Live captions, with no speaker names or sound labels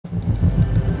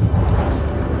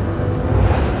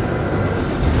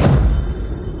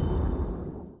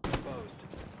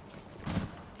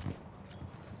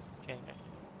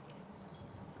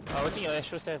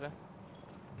Astro stairs,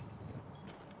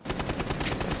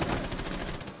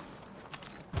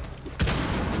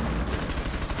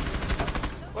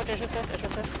 Watch Astro stairs, Astro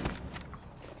stairs.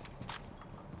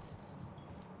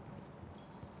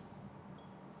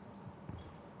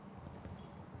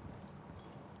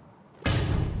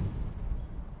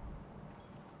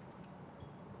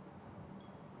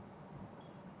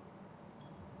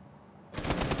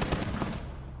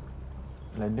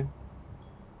 Landing.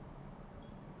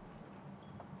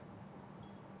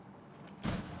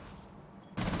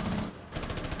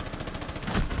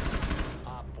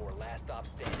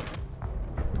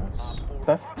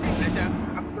 Test.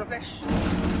 Aku kena flash.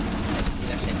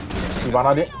 Di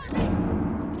mana dia?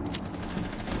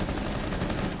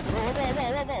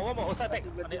 One more. Outside back.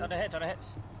 On the hedge,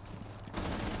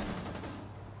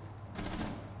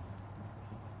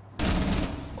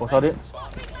 Oh, sorry.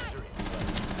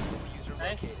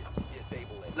 Nice.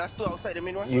 Last two outside the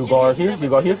main one. You got heal?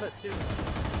 You got heal?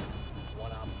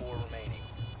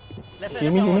 Left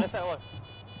See me, see me? side wall.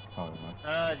 Oh,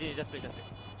 nice. Just play.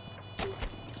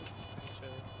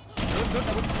 Good.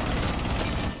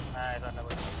 Nice, on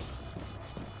double.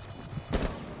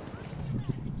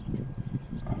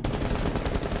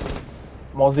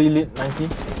 Mozzie lead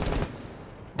 90.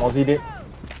 Mozzie dead.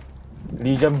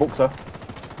 Legion books No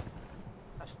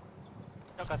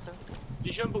castle.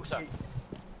 Legion books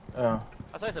Yeah.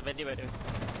 I saw it's a bendy by the way.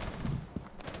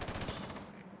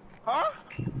 Huh?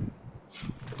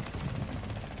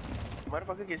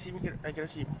 Motherfucker can see me, I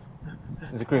cannot see him.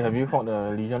 Zikri, have you fought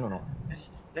the Legion or not?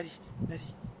 Daddy.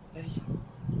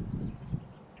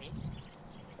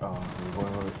 Oh, you go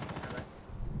over it.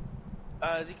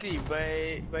 Zikri,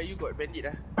 by you got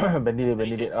bandit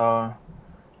Bandit it.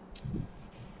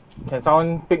 Can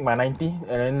someone pick my 90 and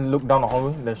then look down the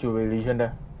hallway? There should be Legion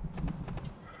there.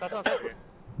 Castle outside.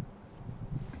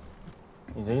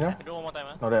 Is it enough? Do one more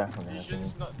time, Not there. Okay, Legion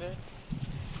is not there.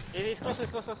 It is close.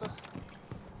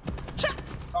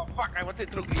 Oh fuck, I wanted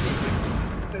to throw grenade.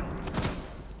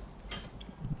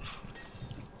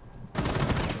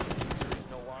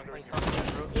 No wonder he's not here,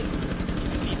 bro.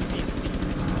 Easy.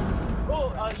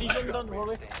 Oh, Legion down the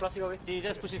hallway. Classic hallway.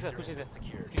 Just push his head.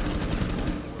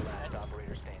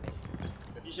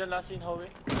 Legion last in hallway.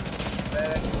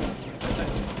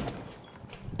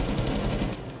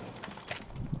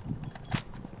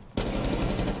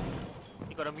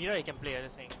 You got a mirror you can play, I'm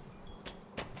just saying.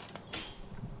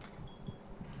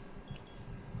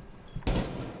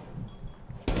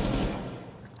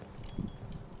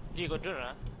 You got drone,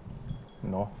 huh?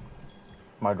 No.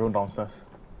 My drone downstairs.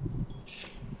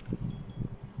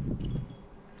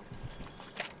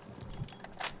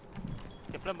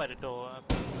 You plumb by the door.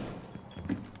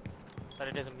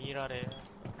 But there's a mirror there.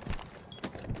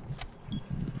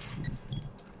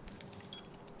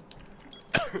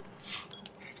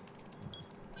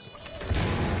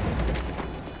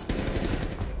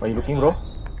 Where you looking, bro?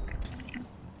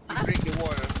 You break the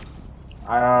wall.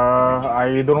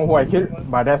 I don't know who I killed,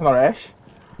 but that's not Ash.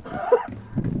 Oh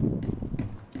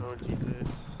Jesus.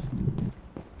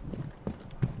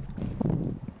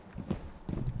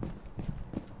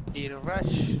 In a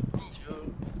rush.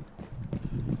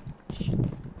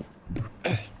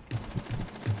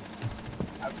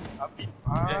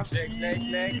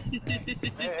 Next.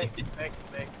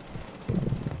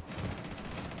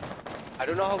 I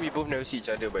don't know how we both never see each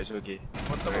other, but it's okay.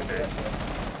 Bottom of that.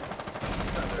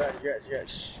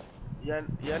 Rush.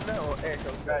 Yana or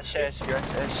Ash? Ash.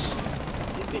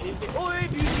 Oh, hey,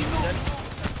 do you know?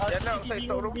 Yana outside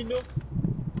top room.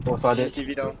 Oh, sorry.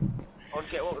 CCTV down. On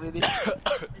catwalk already.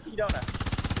 DC down lah.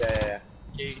 Yeah.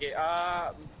 Okay.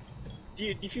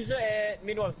 Diffuser at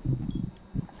main wall.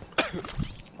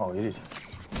 Oh, it is.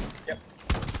 Yep.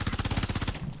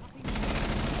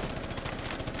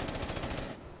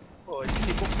 Oh,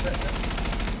 ini box that.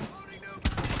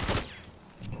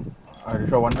 I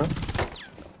destroy one drone.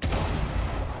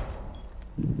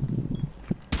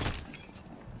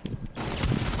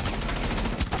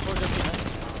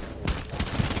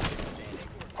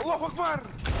 Allahu Akbar!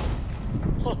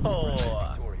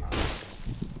 Oh.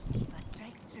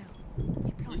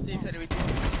 You stay inside the waiting.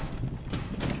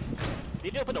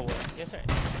 Did you open the wall? Yes, right.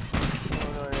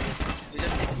 No. They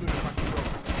just take through the fucking door.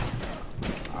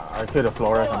 I killed the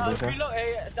floor or something. Reload,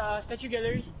 statue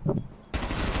gallery.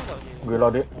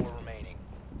 Reload it.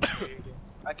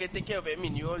 I can take care of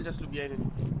admin, you all just look behind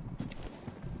him.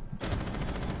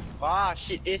 Ah,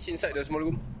 shit, Ace inside the small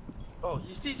room. Oh,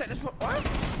 he's still inside the smoke. What?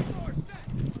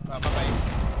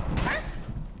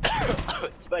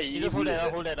 Bye-bye. You just hold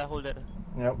that.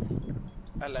 Yep.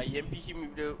 Alah, EMP him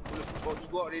with the bullet. Oh, he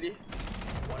go out already.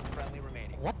 One friendly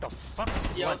remaining. What the fuck?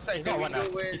 He One. outside It's the not one.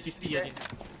 window where It's 50 he I think.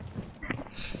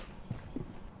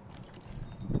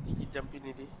 I think he jump in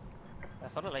already. I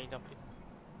sounded like he jumped in.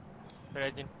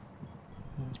 Imagine.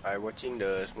 I watching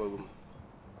the small room.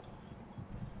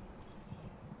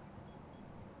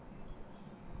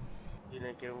 Then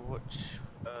I can watch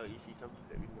if he come to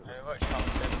that window. I watch how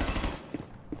them.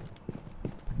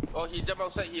 Oh, he jump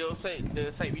outside. He outside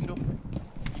the side window.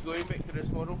 He going back to the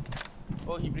small room.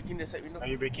 Oh, he breaking the side window. Are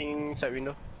you breaking side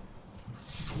window?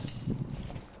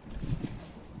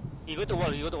 He go to wall,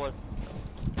 he go to wall.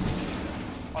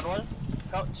 On wall,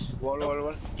 couch. Wall, Nope. wall,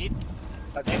 wall. Eat.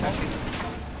 Okay, okay.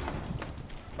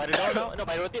 By the door now. No,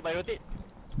 by rotate, by rotate.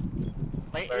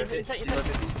 By inside.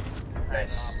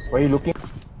 Nice. Where you looking?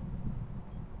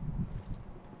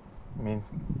 Main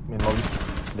lobby.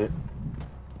 Dead.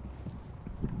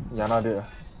 Yana dead.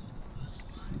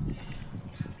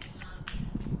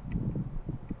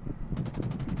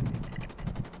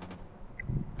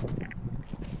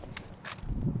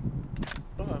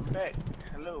 Oh, I'm back.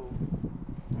 Hello.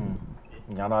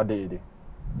 Yana dead dia.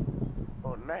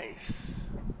 Oh, nice.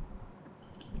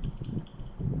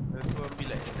 Let's go and be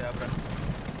like the Abra.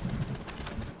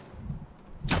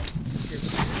 Keep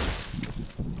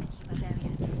a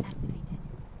barrier activated.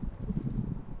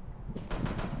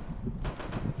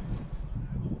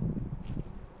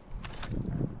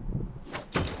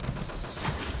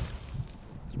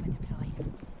 Keep it deployed.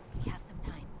 We have some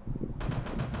time.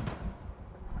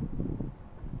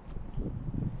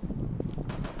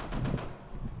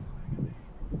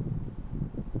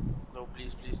 No,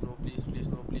 please, please, no, please, please,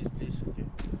 no, please, please. Okay.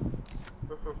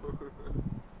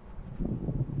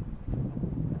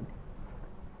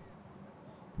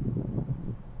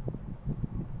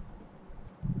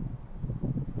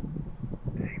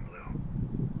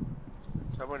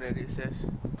 Someone edit says.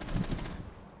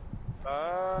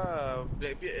 Ah,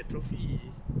 Blackbeard trophy.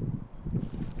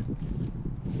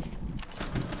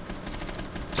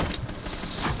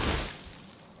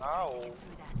 Ow.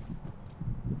 Through that.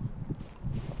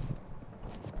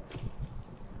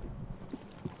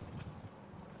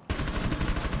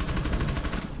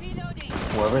 Reloading.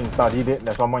 Whoever in study dead,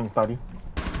 there's one more in study.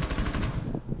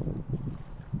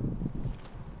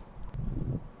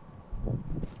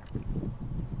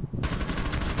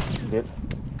 Dead.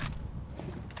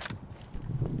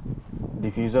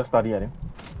 Diffuser study I think.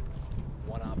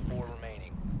 One op 4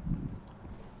 remaining.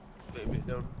 Blackbeard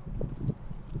down.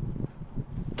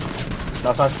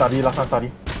 Last one study, last one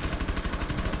study.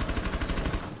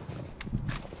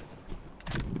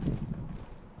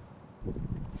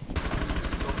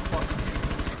 No fuck.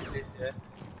 This, yeah.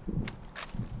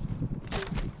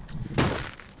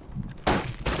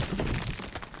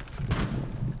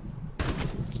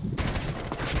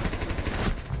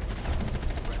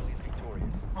 Friendly is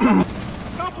victorious.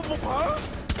 Kenapa buka?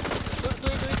 Do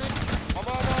it. One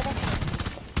more.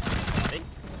 Hey.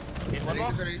 Okay, one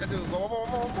more. Sorry, satu. One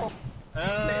more.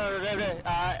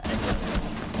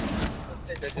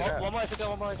 There. One more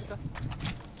Africa.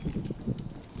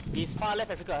 He's far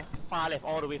left Africa. Far left,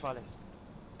 all the way far left.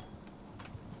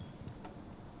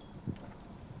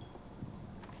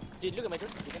 Jin, look at my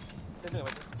drone. Just look at my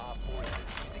drone. Op 4 is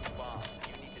defusing a bomb.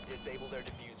 You need to disable their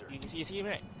diffuser. You see him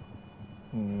right?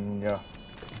 Yeah.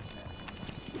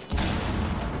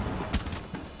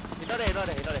 He's not there.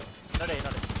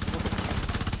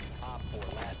 Op 4,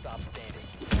 last stop standing.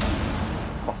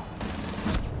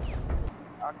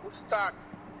 Aku stuck.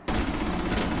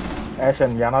 Ash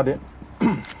and Yana dead.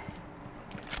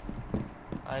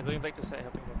 I'm going back to side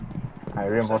helping them. I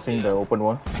reinforcing the open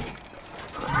wall.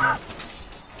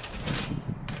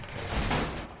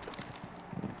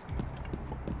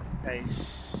 Nice.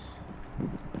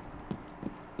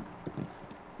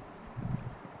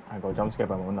 I got jump scare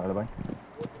by my own nak lepas.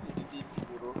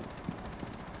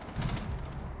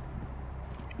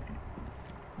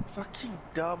 Fucking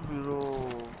dumb, bro.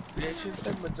 Reaction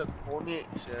time macam konek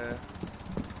je.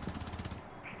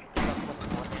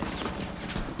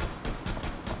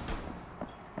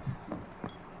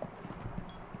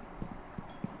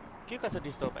 Can you cast a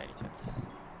disturb by any chance?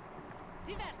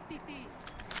 Divertiti.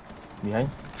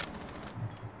 Behind.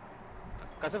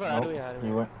 Cast for Nope. other way.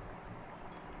 You went.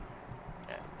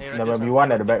 Yeah. There will be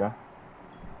one at the back.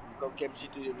 Kau camp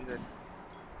situ je Bizan.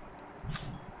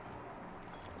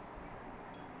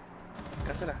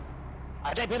 Kasih lah.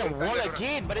 I died behind a wall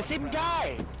again, but the same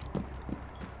guy.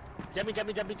 Jumping.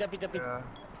 Yeah.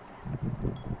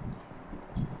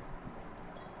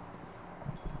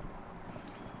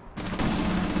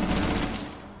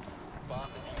 Bomb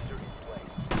diffuser in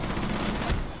place.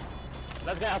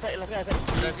 Last guy outside. Last guy outside.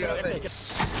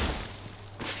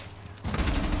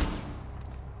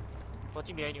 For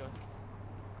watching behind you.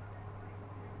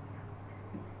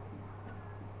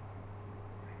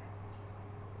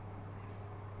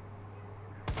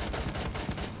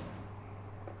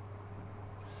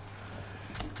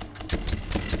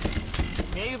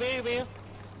 Behind you.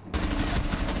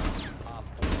 Op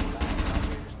 4 last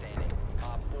operator standing.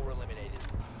 Op 4 eliminated.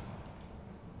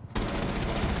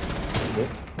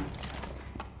 Dead.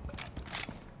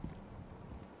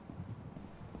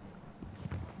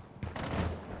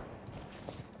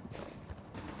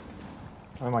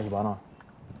 Memang gimana?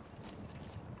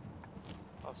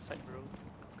 Offside, bro.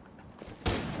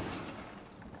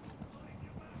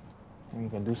 You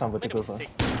can do some Make a vertical first.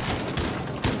 mistake.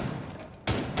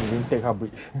 You didn't take her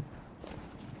bridge.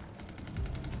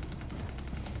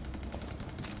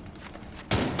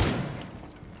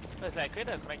 It's like create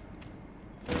a crack.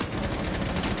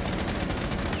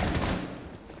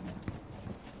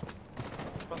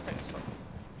 Cross tag is shot.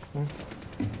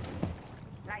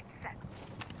 Lights set.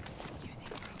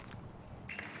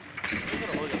 He's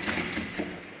gonna hold it.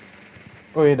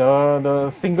 Wait,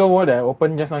 the single wall that I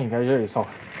opened just now in casual is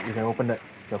soft. You can open that,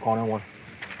 the corner wall.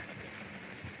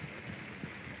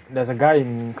 There's a guy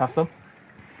in custom.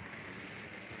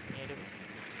 Yeah, do.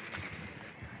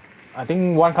 I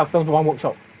think one custom, one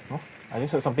workshop. No? I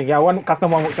just heard something. Yeah, one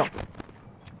custom, one workshop.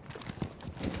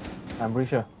 I'm pretty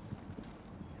sure.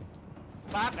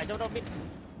 Fuck, I jumped off mid.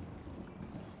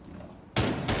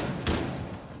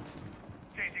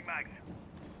 Changing mags.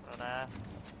 Oh, nah.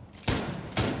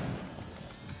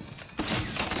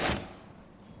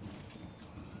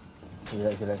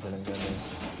 Relax. Diffuser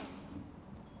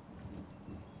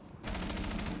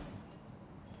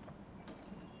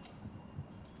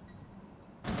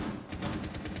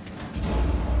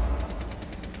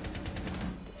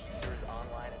is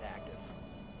online and active.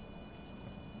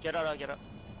 Get out.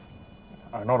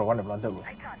 I'm not the one that planted, bro.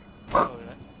 Lights on. Oh,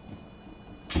 yeah.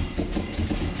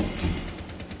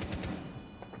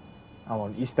 I'm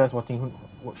on East Stairs watching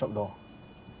workshop door.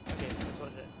 Okay, let's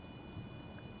watch that.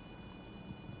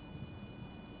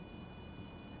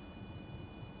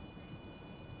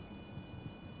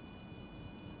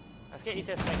 Let's get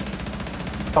ECS back.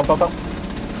 Top.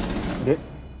 Dead.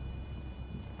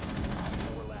 Op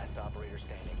 4 last operator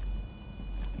standing.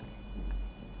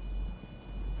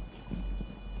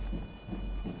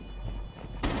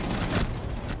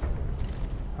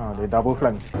 They double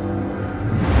flank.